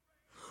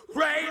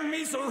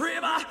meets a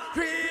river,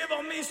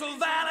 river meets a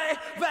valley,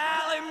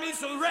 valley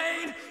meets a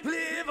rain.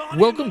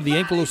 Welcome to the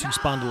Ankylosing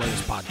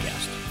Spondylitis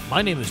podcast.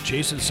 My name is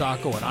Jason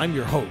Sacco, and I'm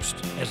your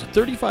host. As a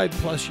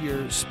 35-plus year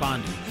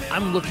spondy,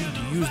 I'm looking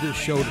to use this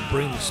show to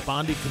bring the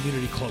spondy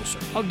community closer.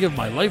 I'll give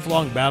my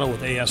lifelong battle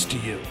with AS to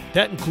you.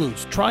 That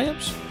includes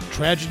triumphs,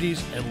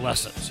 tragedies, and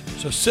lessons.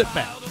 So sit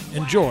back,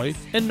 enjoy,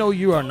 and know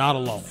you are not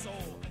alone.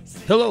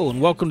 Hello, and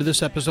welcome to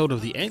this episode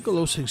of the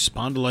Ankylosing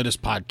Spondylitis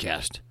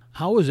podcast.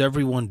 How is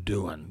everyone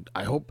doing?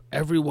 I hope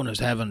everyone is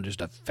having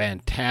just a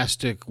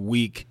fantastic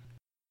week.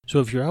 So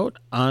if you're out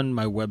on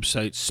my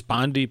website,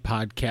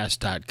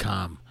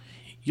 spondypodcast.com,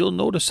 you'll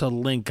notice a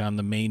link on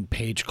the main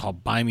page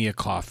called Buy Me a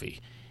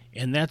Coffee.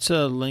 And that's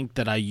a link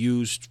that I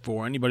used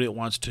for anybody that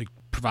wants to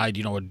provide,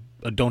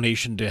 a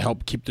donation to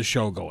help keep the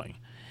show going.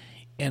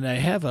 And I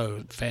have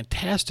a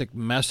fantastic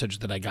message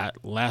that I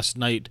got last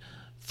night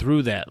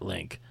through that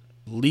link.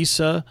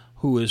 Lisa,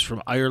 who is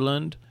from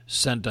Ireland,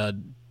 sent a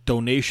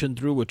donation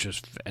through, which is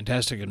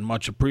fantastic and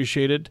much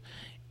appreciated.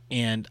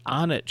 And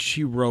on it,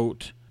 she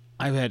wrote,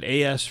 I've had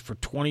AS for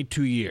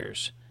 22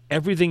 years.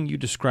 Everything you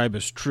describe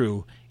is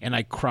true, and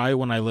I cry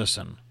when I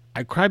listen.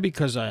 I cry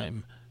because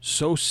I'm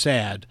so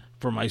sad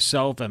for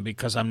myself and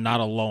because I'm not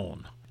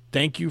alone.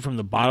 Thank you from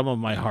the bottom of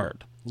my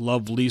heart.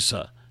 Love,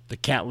 Lisa, the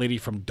cat lady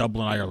from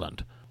Dublin,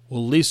 Ireland.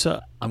 Well,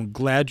 Lisa, I'm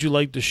glad you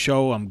like the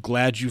show. I'm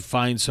glad you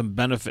find some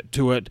benefit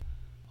to it.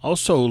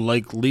 Also,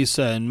 like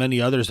Lisa and many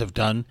others have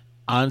done,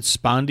 on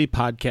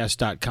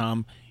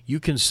spondypodcast.com, you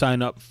can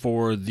sign up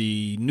for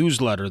the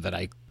newsletter that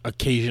I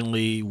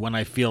occasionally, when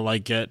I feel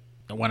like it,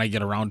 and when I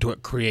get around to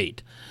it,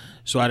 create.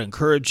 So I'd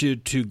encourage you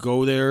to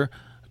go there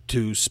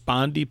to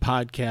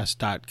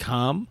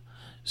spondypodcast.com,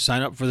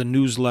 sign up for the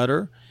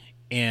newsletter,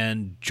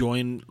 and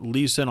join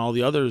Lisa and all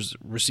the others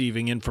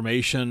receiving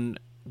information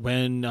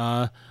when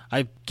I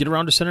get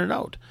around to sending it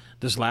out.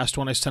 This last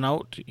one I sent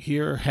out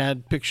here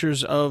had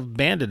pictures of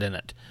Bandit in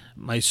it,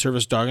 my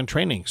service dog in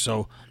training.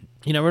 So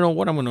you never know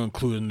what I'm going to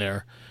include in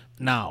there.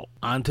 Now,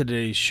 on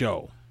today's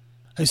show,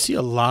 I see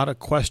a lot of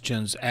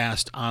questions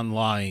asked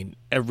online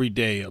every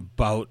day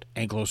about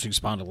ankylosing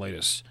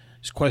spondylitis.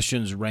 These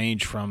questions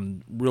range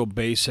from real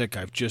basic,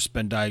 I've just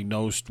been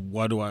diagnosed,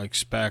 what do I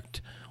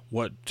expect?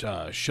 What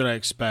should I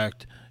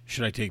expect?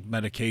 Should I take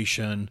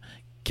medication?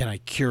 Can I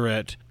cure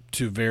it?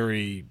 To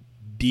very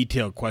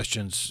detailed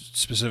questions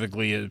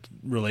specifically in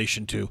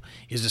relation to,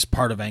 is this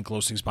part of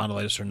ankylosing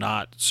spondylitis or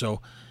not?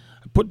 So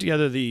I put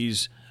together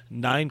these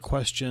 9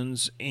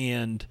 questions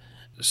and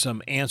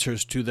some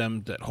answers to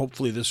them that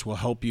hopefully this will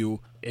help you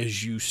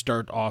as you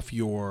start off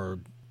your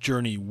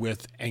journey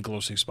with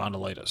ankylosing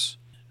spondylitis.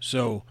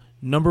 So,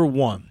 number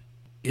 1,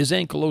 is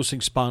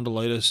ankylosing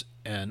spondylitis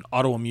an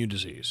autoimmune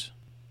disease?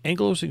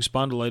 Ankylosing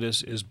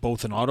spondylitis is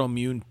both an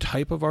autoimmune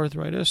type of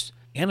arthritis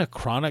and a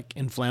chronic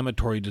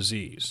inflammatory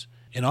disease.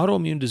 An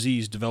autoimmune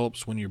disease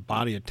develops when your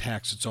body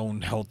attacks its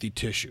own healthy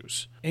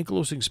tissues.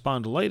 Ankylosing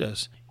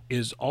spondylitis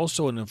is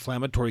also an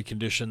inflammatory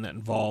condition that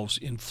involves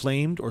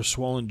inflamed or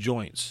swollen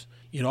joints.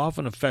 It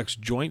often affects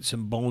joints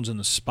and bones in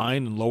the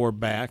spine and lower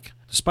back.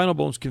 The spinal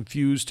bones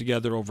confuse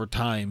together over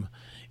time,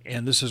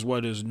 and this is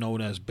what is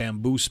known as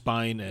bamboo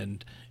spine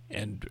and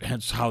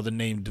hence how the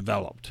name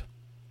developed.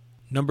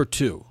 Number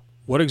 2,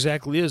 what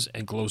exactly is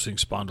ankylosing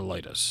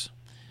spondylitis?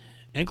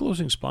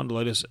 Ankylosing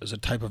spondylitis is a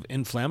type of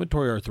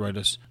inflammatory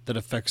arthritis that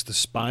affects the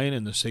spine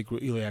and the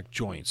sacroiliac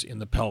joints in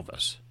the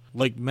pelvis.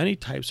 Like many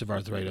types of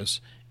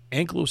arthritis,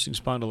 ankylosing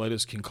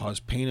spondylitis can cause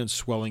pain and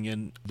swelling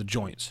in the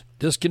joints.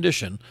 This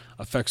condition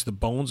affects the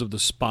bones of the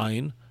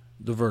spine,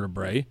 the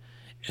vertebrae,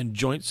 and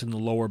joints in the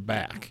lower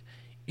back.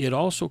 It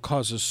also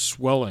causes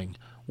swelling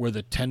where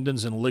the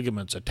tendons and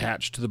ligaments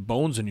attach to the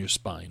bones in your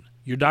spine.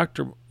 Your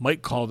doctor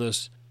might call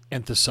this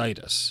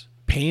enthesitis.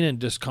 Pain and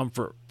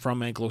discomfort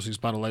from ankylosing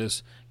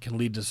spondylitis can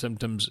lead to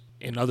symptoms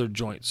in other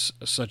joints,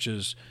 such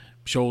as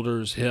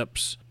shoulders,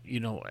 hips.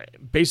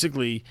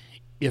 Basically,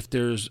 if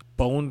there's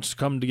bones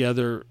come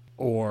together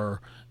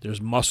or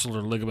there's muscle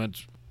or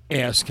ligament,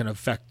 AS can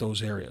affect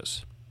those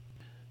areas.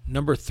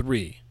 Number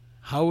 3,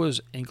 how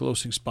is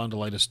ankylosing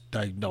spondylitis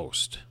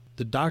diagnosed?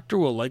 The doctor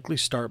will likely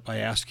start by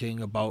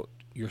asking about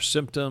your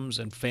symptoms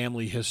and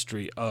family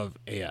history of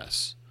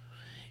AS.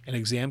 An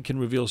exam can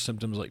reveal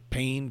symptoms like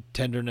pain,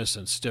 tenderness,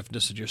 and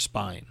stiffness in your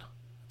spine.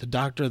 The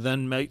doctor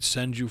then might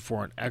send you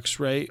for an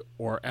X-ray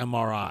or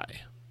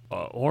MRI,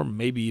 or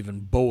maybe even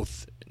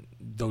both,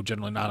 though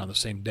generally not on the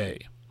same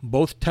day.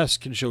 Both tests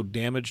can show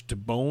damage to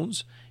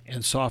bones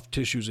and soft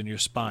tissues in your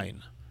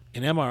spine.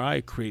 An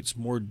MRI creates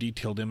more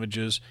detailed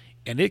images,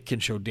 and it can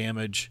show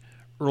damage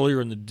earlier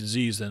in the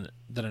disease than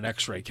an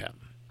X-ray can.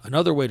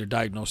 Another way to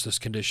diagnose this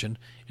condition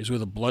is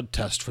with a blood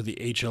test for the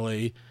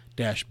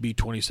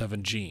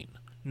HLA-B27 gene.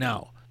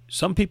 Now,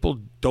 some people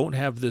don't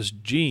have this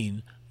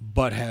gene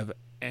but have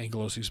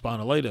ankylosing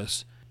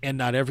spondylitis, and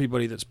not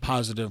everybody that's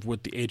positive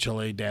with the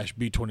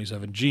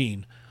HLA-B27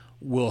 gene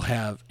will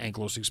have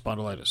ankylosing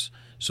spondylitis.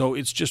 So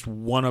it's just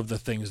one of the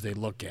things they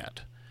look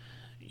at.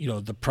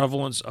 The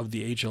prevalence of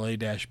the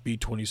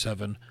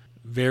HLA-B27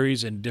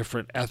 varies in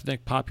different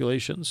ethnic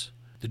populations.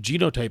 The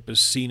genotype is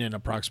seen in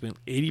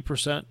approximately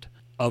 80%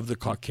 of the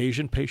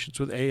Caucasian patients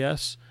with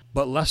AS,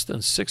 but less than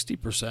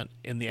 60%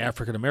 in the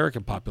African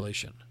American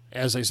population.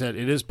 As I said,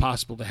 it is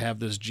possible to have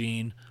this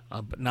gene,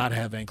 but not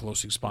have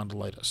ankylosing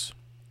spondylitis.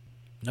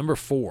 Number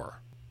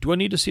 4, do I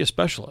need to see a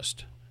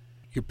specialist?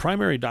 Your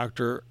primary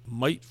doctor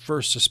might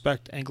first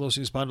suspect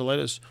ankylosing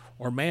spondylitis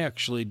or may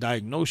actually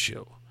diagnose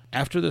you.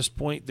 After this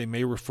point, they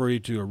may refer you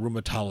to a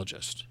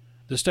rheumatologist.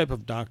 This type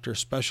of doctor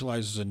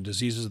specializes in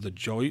diseases of the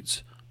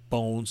joints,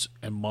 bones,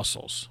 and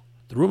muscles.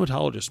 The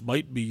rheumatologist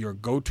might be your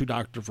go-to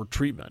doctor for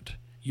treatment.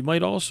 You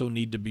might also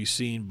need to be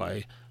seen by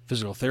a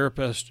physical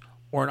therapist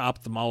or an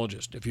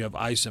ophthalmologist if you have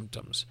eye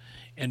symptoms.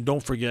 And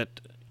don't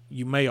forget,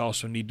 you may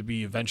also need to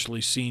be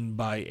eventually seen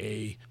by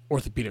an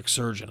orthopedic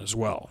surgeon as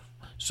well.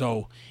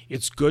 So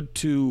it's good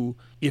to,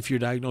 if you're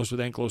diagnosed with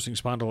ankylosing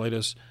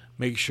spondylitis,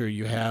 make sure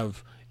you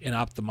have an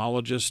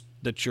ophthalmologist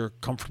that you're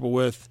comfortable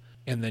with,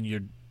 and then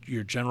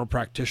your general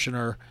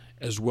practitioner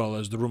as well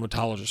as the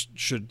rheumatologist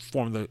should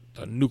form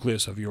the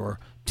nucleus of your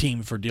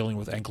team for dealing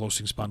with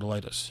ankylosing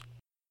spondylitis.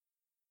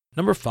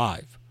 Number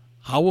 5,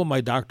 how will my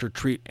doctor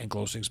treat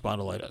ankylosing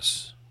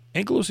spondylitis?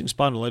 Ankylosing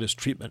spondylitis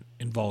treatment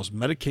involves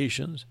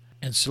medications,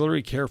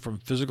 ancillary care from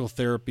physical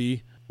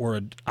therapy or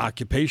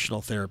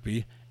occupational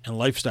therapy, and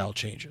lifestyle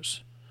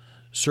changes.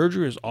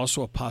 Surgery is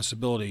also a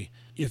possibility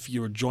if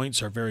your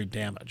joints are very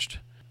damaged.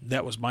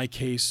 That was my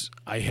case.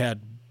 I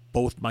had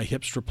both my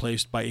hips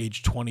replaced by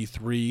age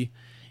 23,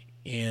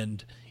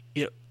 and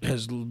it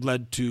has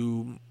led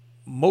to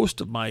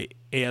most of my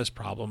AS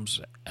problems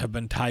have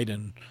been tied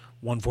in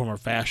one form or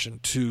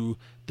fashion to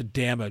the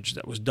damage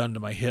that was done to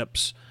my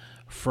hips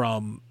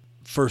from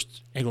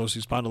first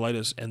ankylosing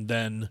spondylitis and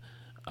then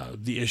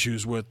the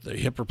issues with the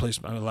hip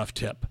replacement on my left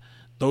hip.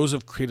 Those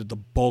have created the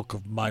bulk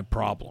of my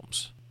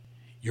problems.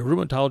 Your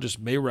rheumatologist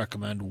may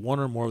recommend one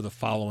or more of the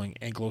following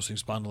ankylosing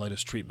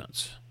spondylitis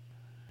treatments: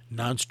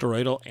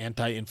 nonsteroidal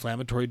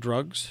anti-inflammatory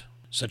drugs,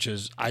 such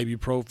as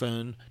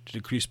ibuprofen to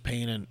decrease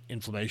pain and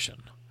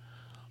inflammation;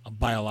 a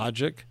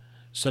biologic,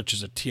 such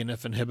as a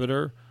TNF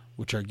inhibitor,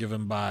 which are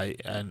given by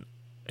an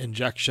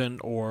injection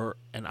or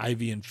an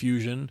IV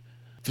infusion;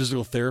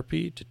 physical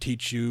therapy to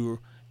teach you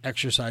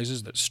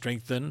exercises that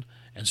strengthen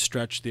and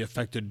stretch the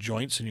affected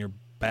joints in your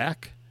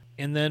back;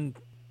 and then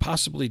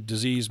possibly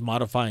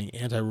disease-modifying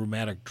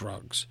anti-rheumatic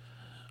drugs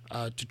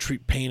to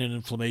treat pain and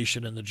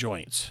inflammation in the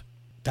joints.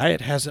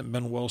 Diet hasn't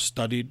been well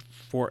studied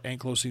for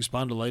ankylosing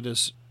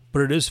spondylitis,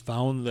 but it is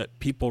found that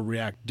people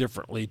react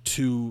differently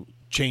to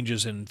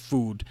changes in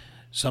food.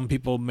 Some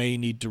people may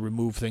need to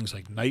remove things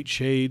like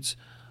nightshades,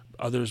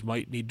 others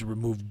might need to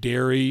remove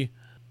dairy,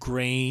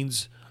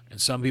 grains, and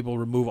some people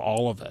remove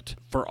all of it.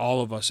 For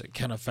all of us, it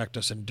can affect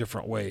us in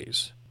different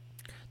ways.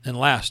 Then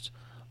last,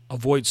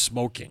 avoid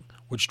smoking,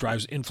 which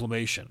drives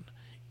inflammation.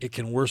 It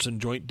can worsen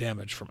joint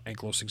damage from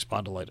ankylosing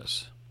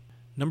spondylitis.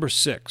 Number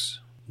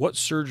 6, what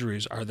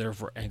surgeries are there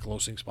for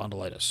ankylosing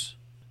spondylitis?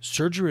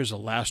 Surgery is a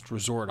last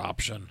resort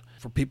option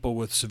for people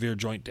with severe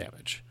joint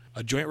damage.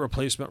 A joint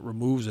replacement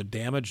removes a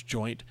damaged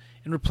joint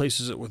and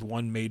replaces it with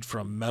one made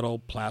from metal,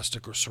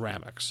 plastic, or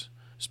ceramics.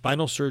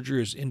 Spinal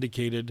surgery is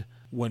indicated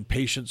when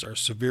patients are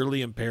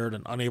severely impaired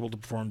and unable to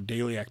perform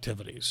daily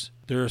activities.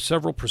 There are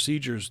several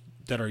procedures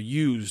that are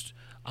used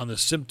on the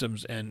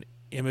symptoms and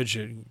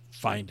imaging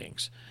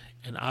findings.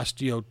 An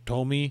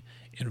osteotomy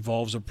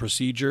involves a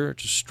procedure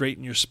to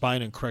straighten your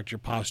spine and correct your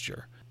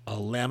posture. A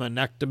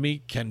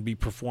laminectomy can be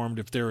performed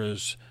if there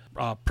is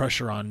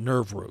pressure on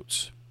nerve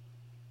roots.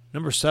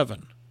 Number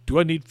 7, do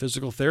I need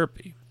physical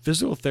therapy?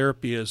 Physical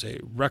therapy is a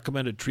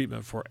recommended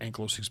treatment for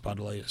ankylosing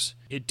spondylitis.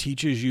 It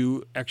teaches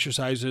you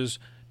exercises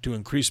to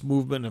increase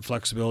movement and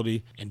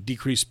flexibility and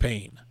decrease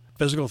pain.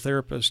 Physical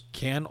therapists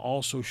can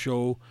also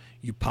show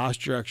you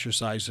posture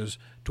exercises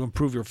to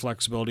improve your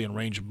flexibility and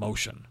range of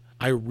motion.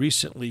 I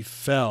recently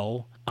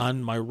fell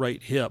on my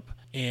right hip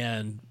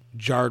and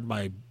jarred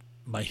my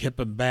hip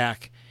and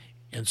back,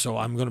 and so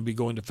I'm going to be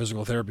going to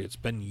physical therapy. It's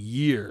been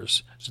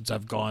years since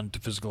I've gone to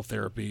physical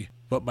therapy,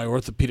 but my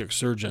orthopedic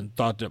surgeon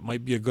thought that it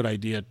might be a good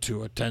idea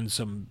to attend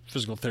some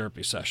physical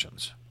therapy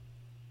sessions.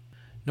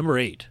 Number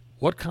 8,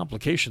 what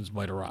complications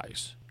might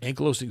arise?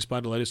 Ankylosing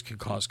spondylitis can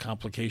cause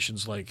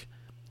complications like,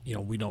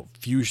 we know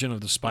fusion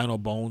of the spinal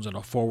bones and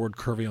a forward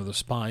curving of the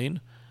spine,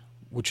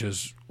 which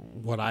is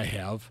what I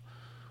have,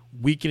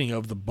 weakening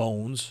of the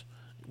bones,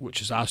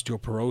 which is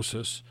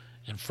osteoporosis,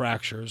 and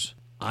fractures,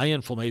 eye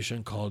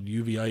inflammation called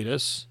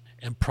uveitis,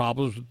 and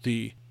problems with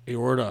the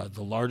aorta,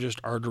 the largest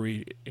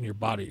artery in your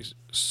body,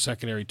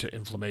 secondary to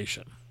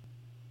inflammation.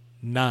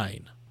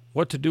 9,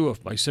 what to do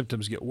if my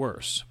symptoms get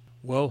worse?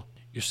 Well,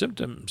 your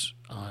symptoms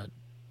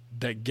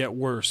that get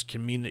worse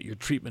can mean that your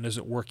treatment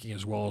isn't working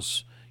as well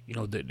as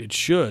that it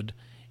should,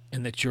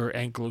 and that your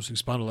ankylosing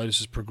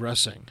spondylitis is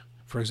progressing.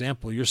 For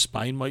example, your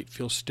spine might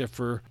feel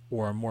stiffer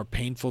or more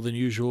painful than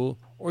usual,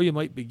 or you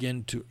might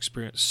begin to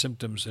experience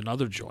symptoms in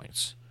other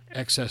joints.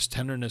 Excess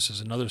tenderness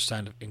is another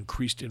sign of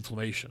increased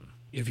inflammation.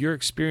 If you're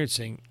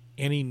experiencing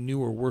any new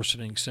or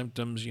worsening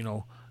symptoms,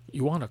 you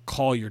want to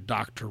call your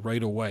doctor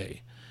right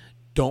away.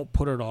 Don't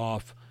put it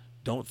off.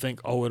 Don't think,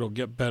 oh, it'll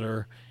get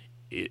better.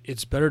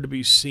 It's better to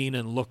be seen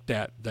and looked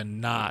at than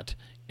not,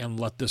 and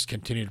let this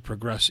continue to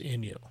progress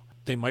in you.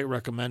 They might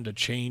recommend a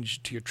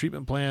change to your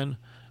treatment plan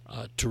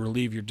to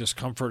relieve your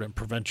discomfort and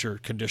prevent your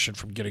condition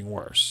from getting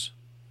worse.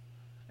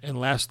 And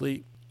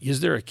lastly, is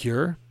there a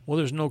cure? Well,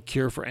 there's no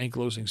cure for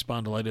ankylosing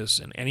spondylitis,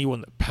 and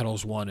anyone that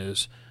peddles one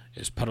is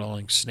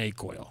peddling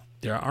snake oil.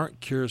 There aren't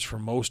cures for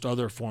most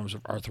other forms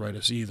of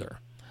arthritis either.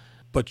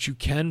 But you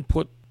can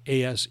put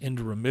AS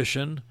into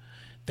remission.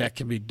 That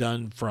can be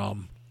done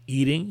from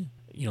eating,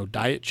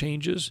 diet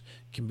changes,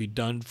 can be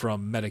done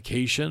from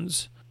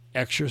medications,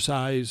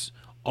 exercise.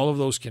 All of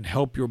those can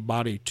help your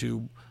body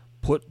to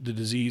put the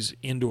disease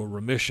into a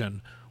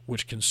remission,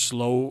 which can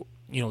slow,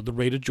 the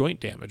rate of joint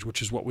damage,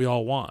 which is what we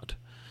all want.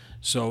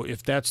 So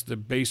if that's the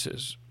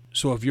basis,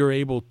 so if you're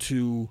able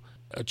to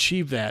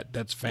achieve that,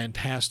 that's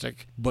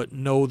fantastic, but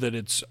know that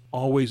it's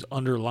always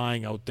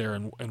underlying out there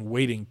and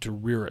waiting to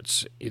rear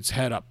its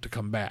head up to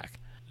come back.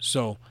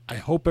 So I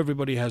hope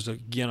everybody has, a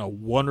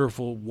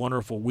wonderful,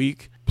 wonderful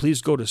week.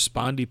 Please go to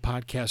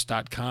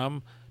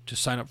spondypodcast.com to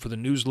sign up for the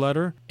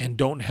newsletter, and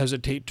don't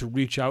hesitate to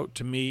reach out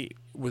to me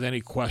with any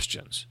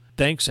questions.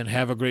 Thanks, and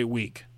have a great week.